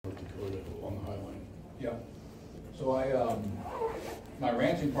Yeah. So my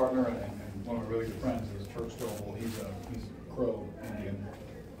ranching partner and one of my really good friends is Turk Stovall. He's a Crow Indian.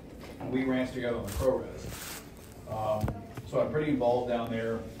 And we ranch together on the Crow Res. So I'm pretty involved down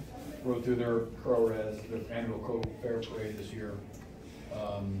there. Rode through their Crow Res, their annual Crow Fair Parade this year.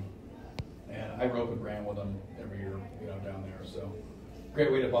 And I rope and ran with them every year, down there. So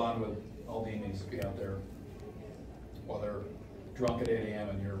great way to bond with all the Indians to be out there while they're drunk at 8 a.m.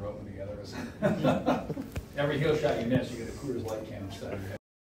 and you're roping together. Every heel shot you miss, you get a Coors Light can inside of your head.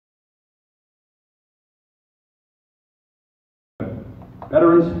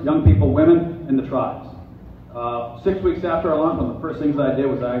 Veterans, young people, women, and the tribes. 6 weeks after I launched, one of the first things I did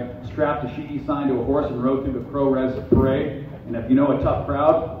was I strapped a Sheehy sign to a horse and rode through the Crow Res parade. And if you know a tough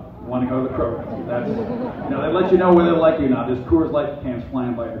crowd, you want to go to the Crow Res. That's, they let you know whether they like you or not. There's Coors Light cans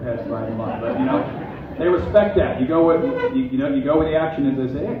flying by your head riding along, but they respect that. You go with you go with the action as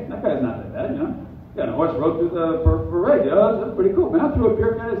they say, hey, that guy's not that bad, Yeah, the horse rode through the parade. That's pretty cool, man. I threw a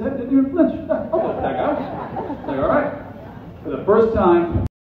beer at his head, didn't even flinch. I'll go with that guy. It's like, all right. For the first time.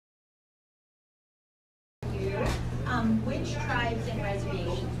 Which tribes and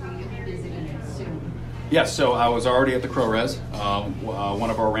reservations will you be visiting soon? Yes, so I was already at the Crow Res. One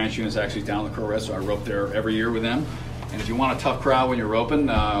of our ranch units actually is down the Crow Res, so I rope there every year with them. And if you want a tough crowd when you're roping,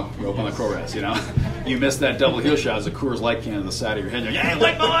 rope on the Crow Res, You miss that double heel shot as a Coors Light can to the side of your head. You're, yeah,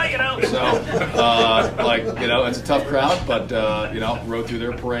 white boy, So, it's a tough crowd, but, rode through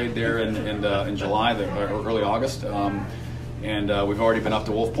their parade there in July, or early August. And we've already been up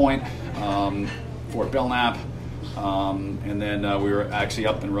to Wolf Point, Fort Belknap, and then we were actually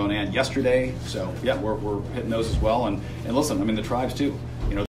up in Ronan yesterday. So, yeah, we're hitting those as well. And listen, the tribes too,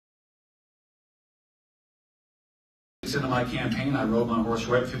 Into my campaign, I rode my horse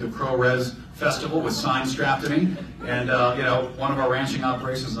right through the Crow Res Festival with signs strapped to me. And, one of our ranching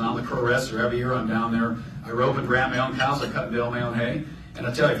operations is on the Crow Res, so every year I'm down there. I rope and brand my own cows, I cut and bale my own hay. And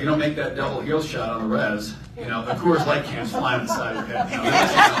I tell you, if you don't make that double heel shot on the res, the Coors Light can's flying inside your head.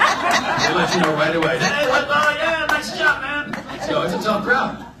 They let you know right away. Hey, yeah, nice job, man. So it's a tough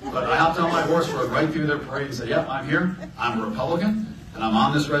crowd. But I hopped on my horse, rode right through their parade and said, yep, I'm here. I'm a Republican. And I'm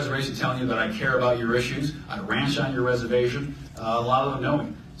on this reservation telling you that I care about your issues. I ranch on your reservation. A lot of them know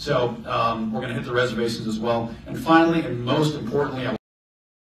me. So we're going to hit the reservations as well. And finally, and most importantly,